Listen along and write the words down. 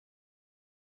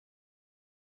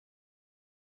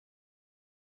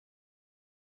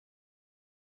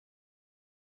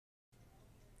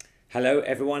Hello,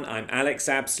 everyone. I'm Alex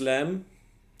Absalom,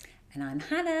 And I'm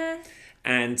Hannah.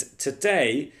 and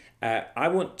today I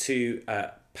want to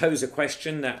pose a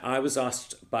question that I was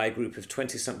asked by a group of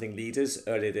 20 something leaders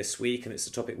earlier this week, and it's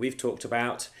a topic we've talked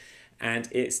about. And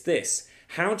it's this: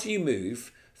 how do you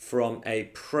move from a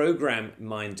program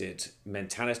minded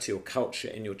mentality or culture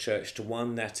in your church to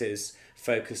one that is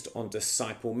focused on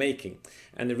disciple making?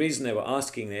 And the reason they were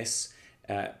asking this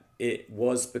it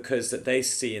was because that they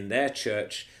see in their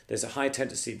church there's a high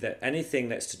tendency that anything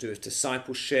that's to do with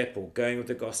discipleship or going with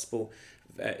the gospel,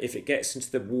 if it gets into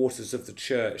the waters of the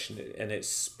church and it's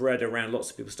spread around,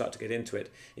 lots of people start to get into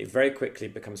it, it very quickly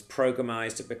becomes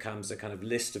programized. It becomes a kind of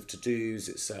list of to-dos.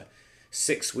 It's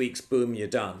 6 weeks, boom, you're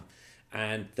done.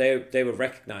 And they were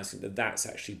recognizing that that's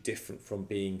actually different from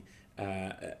being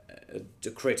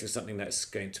creating something that's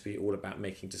going to be all about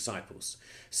making disciples.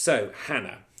 So,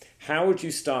 Hannah, how would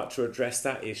you start to address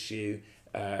that issue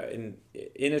in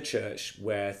a church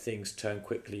where things turn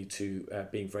quickly to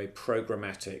being very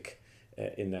programmatic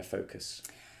in their focus?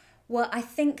 Well, I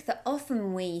think that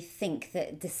often we think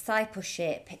that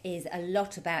discipleship is a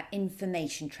lot about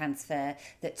information transfer,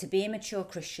 that to be a mature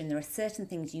Christian, there are certain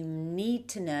things you need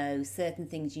to know, certain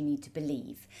things you need to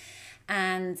believe.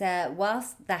 And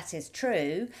whilst that is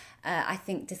true, I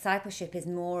think discipleship is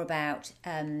more about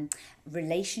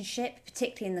relationship,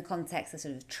 particularly in the context of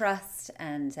sort of trust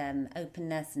and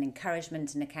openness and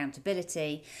encouragement and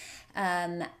accountability.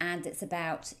 And it's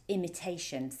about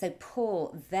imitation. So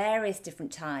Paul, various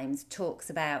different times, talks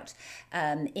about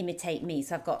imitate me.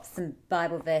 So I've got some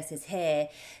Bible verses here.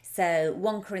 So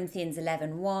 1 Corinthians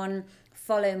 11:1.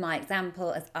 Follow my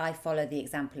example as I follow the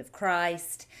example of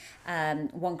Christ.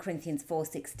 1 Corinthians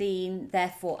 4:16,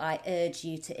 therefore I urge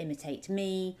you to imitate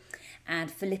me.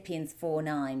 And Philippians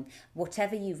 4:9,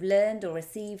 whatever you've learned or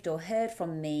received or heard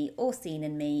from me or seen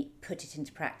in me, put it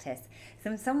into practice. So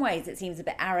in some ways it seems a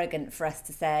bit arrogant for us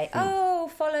to say, oh,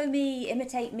 follow me,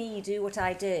 imitate me, do what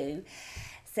I do.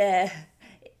 So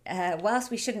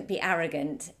whilst we shouldn't be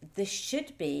arrogant, there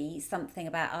should be something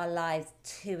about our lives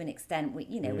to an extent. We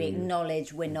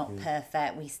acknowledge we're not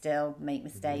perfect. We still make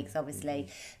mistakes, obviously,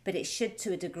 but it should,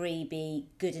 to a degree, be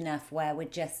good enough where we're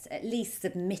just at least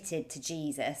submitted to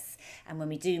Jesus. And when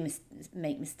we do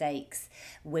make mistakes,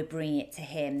 we're bringing it to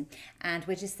Him, and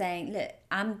we're just saying, look,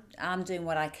 I'm doing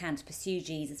what I can to pursue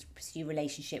Jesus, pursue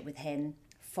relationship with Him.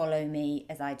 Follow me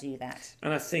as I do that.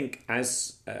 And I think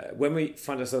as when we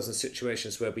find ourselves in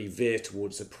situations where we veer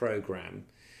towards a program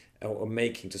or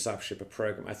making discipleship a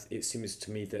program, it seems to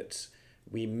me that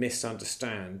we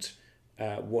misunderstand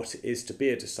what it is to be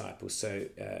a disciple. So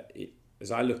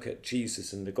as I look at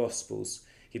Jesus and the Gospels,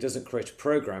 He doesn't create a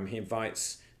program. He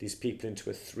invites these people into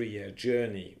a 3-year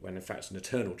journey, when in fact an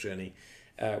eternal journey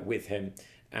with Him.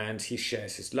 And He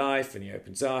shares His life, and He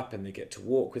opens up, and they get to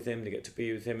walk with Him, they get to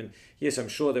be with Him. And yes, I'm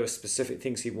sure there were specific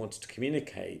things He wanted to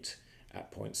communicate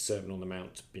at points, Sermon on the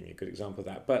Mount being a good example of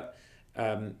that. But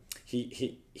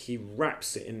he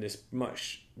wraps it in this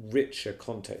much richer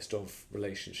context of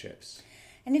relationships.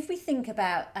 And if we think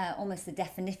about almost the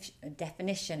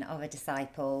definition of a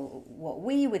disciple, what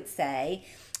we would say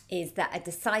is that a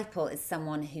disciple is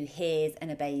someone who hears and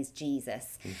obeys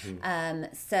Jesus.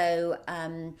 So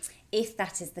if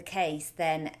that is the case,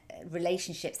 then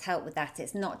relationships help with that.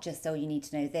 It's not just, oh, you need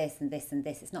to know this and this and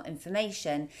this. It's not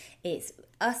information. It's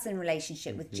us in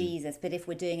relationship with Jesus. But if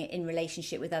we're doing it in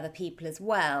relationship with other people as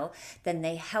well, then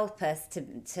they help us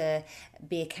to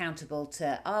be accountable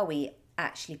to, are we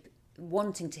actually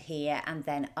wanting to hear, and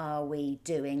then are we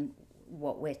doing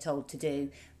what we're told to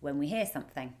do when we hear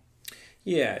something?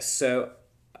 Yeah, so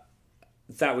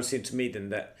that would seem to me then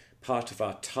that part of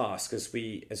our task as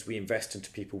we invest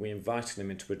into people, we invite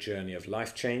them into a journey of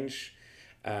life change.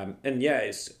 And yeah,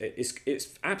 it's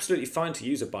absolutely fine to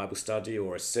use a Bible study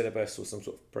or a syllabus or some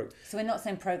sort of program. So we're not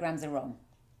saying programs are wrong.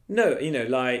 No,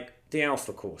 like the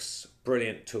Alpha course,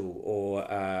 brilliant tool, or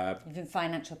even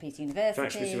Financial Peace University.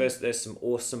 Financial Peace University. There's some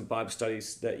awesome Bible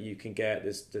studies that you can get.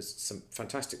 There's some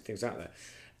fantastic things out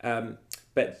there,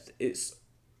 but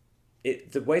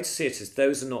the way to see it is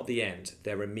those are not the end;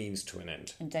 they're a means to an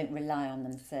end. And don't rely on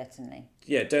them, certainly.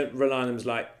 Yeah, don't rely on them as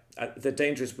like the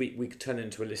danger is we could turn it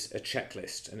into a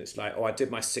checklist, and it's like, oh, I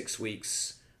did my 6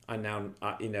 weeks. I now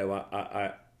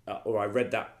or I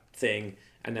read that thing,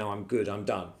 and now I'm good. I'm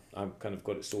done. I've kind of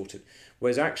got it sorted.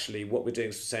 Whereas actually, what we're doing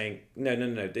is saying, no.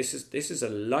 This is a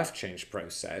life change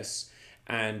process,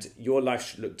 and your life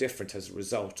should look different as a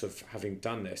result of having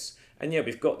done this. And yeah,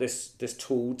 we've got this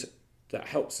tool that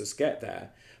helps us get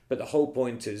there. But the whole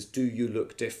point is, do you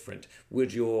look different?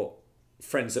 Would your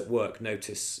friends at work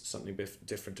notice something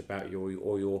different about you,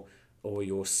 or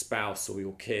your spouse, or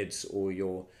your kids, or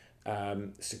your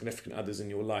significant others in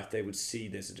your life, they would see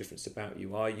there's a difference about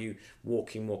you. Are you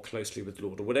walking more closely with the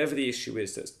Lord, or whatever the issue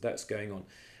is that's going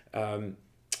on?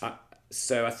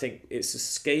 So I think it's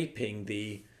escaping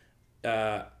the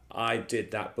I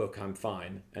did that book, I'm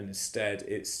fine, and instead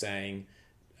it's saying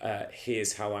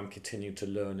here's how I'm continuing to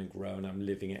learn and grow, and I'm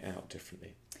living it out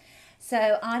differently.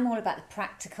 So I'm all about the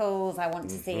practicals. I want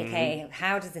to see, okay,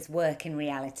 how does this work in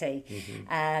reality?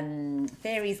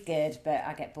 Theory's good, but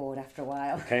I get bored after a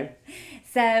while. Okay.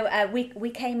 So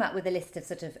we came up with a list of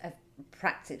sort of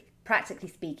practically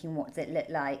speaking, what does it look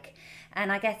like?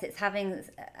 And I guess it's having,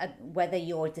 whether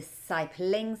you're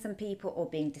discipling some people or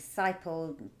being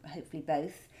discipled, hopefully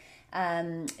both,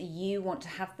 you want to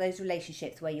have those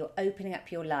relationships where you're opening up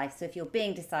your life. So if you're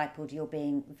being discipled, you're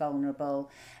being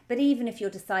vulnerable. But even if you're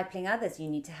discipling others, you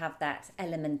need to have that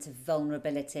element of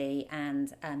vulnerability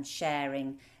and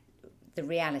sharing the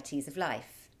realities of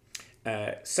life.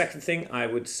 Second thing I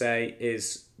would say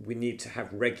is we need to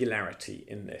have regularity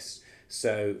in this.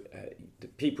 So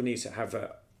people need to have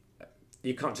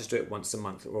you can't just do it once a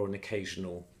month or an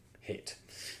occasional hit,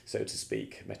 so to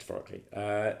speak, metaphorically.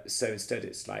 So instead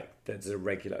it's like there's a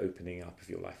regular opening up of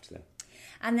your life to them.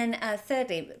 And then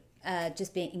thirdly,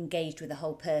 just being engaged with the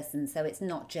whole person. So it's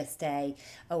not just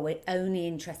we're only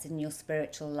interested in your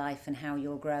spiritual life and how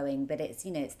you're growing, but it's,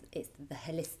 it's the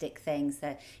holistic thing.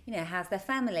 So, how's their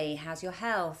family, how's your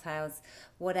health, how's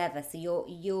whatever. So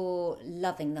you're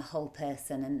loving the whole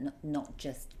person and not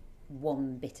just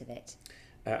one bit of it.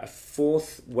 A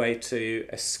fourth way to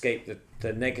escape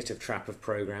the negative trap of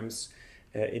programs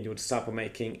in your disciple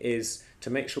making is to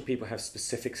make sure people have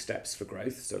specific steps for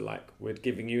growth. So like we're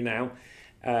giving you now.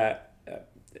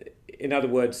 In other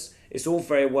words, it's all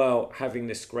very well having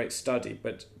this great study,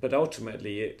 but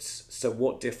ultimately it's, so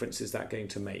what difference is that going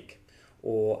to make?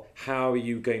 Or how are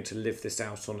you going to live this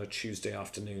out on a Tuesday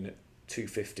afternoon at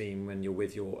 2:15 when you're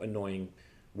with your annoying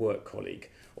work colleague,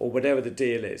 or whatever the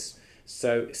deal is?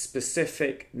 So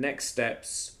specific next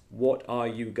steps, what are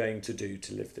you going to do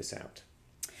to live this out?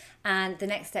 And the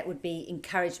next step would be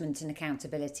encouragement and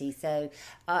accountability. So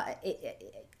are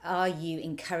you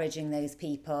encouraging those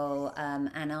people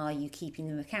and are you keeping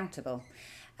them accountable?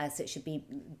 So it should be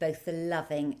both the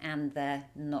loving and the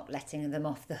not letting them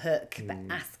off the hook, but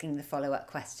asking the follow-up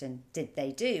question. Did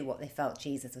they do what they felt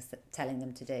Jesus was telling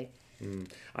them to do?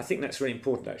 I think that's really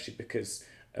important, actually, because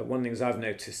one of the things I've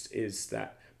noticed is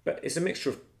that, but it's a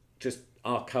mixture of just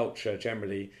our culture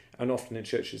generally, and often in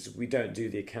churches we don't do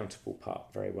the accountable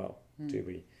part very well, do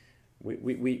we?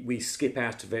 We skip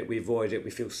out of it, we avoid it, we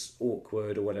feel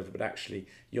awkward or whatever, but actually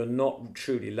you're not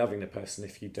truly loving the person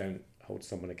if you don't hold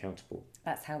someone accountable.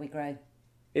 That's how we grow.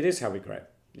 It is how we grow,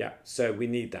 yeah. So we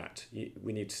need that.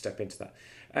 We need to step into that.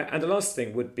 And the last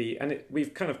thing would be, and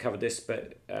we've kind of covered this,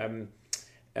 but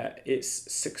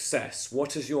it's success.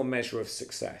 What is your measure of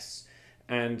success?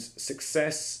 And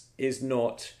success is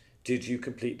not, did you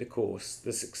complete the course?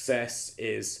 The success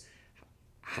is,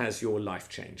 has your life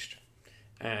changed?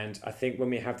 And I think when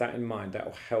we have that in mind, that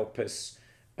will help us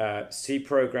see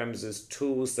programs as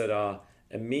tools that are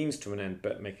a means to an end,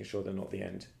 but making sure they're not the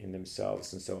end in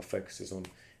themselves. And so our focus is on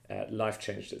life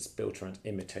change that's built around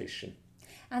imitation.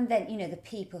 And then, the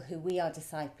people who we are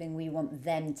discipling, we want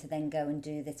them to then go and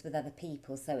do this with other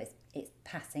people. So it's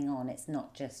passing on. It's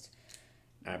not just...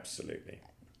 Absolutely.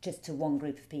 Just to one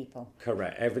group of people.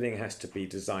 Correct. Everything has to be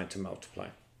designed to multiply.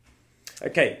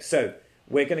 Okay, so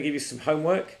we're going to give you some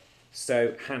homework.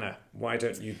 So, Hannah, why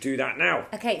don't you do that now?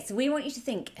 Okay, so we want you to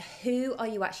think, who are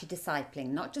you actually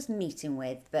discipling? Not just meeting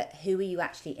with, but who are you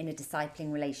actually in a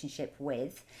discipling relationship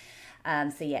with?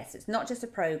 So, yes, it's not just a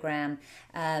program,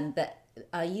 but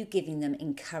are you giving them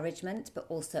encouragement, but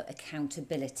also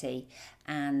accountability?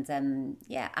 And,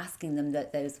 asking them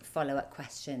those follow-up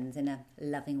questions in a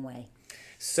loving way.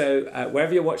 So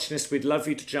wherever you're watching this, we'd love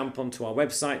you to jump onto our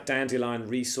website,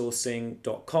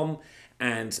 dandelionresourcing.com,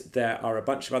 and there are a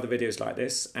bunch of other videos like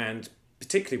this, and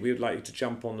particularly we would like you to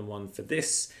jump on the one for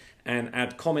this and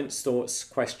add comments, thoughts,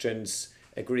 questions,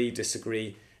 agree,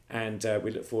 disagree, and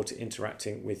we look forward to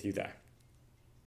interacting with you there.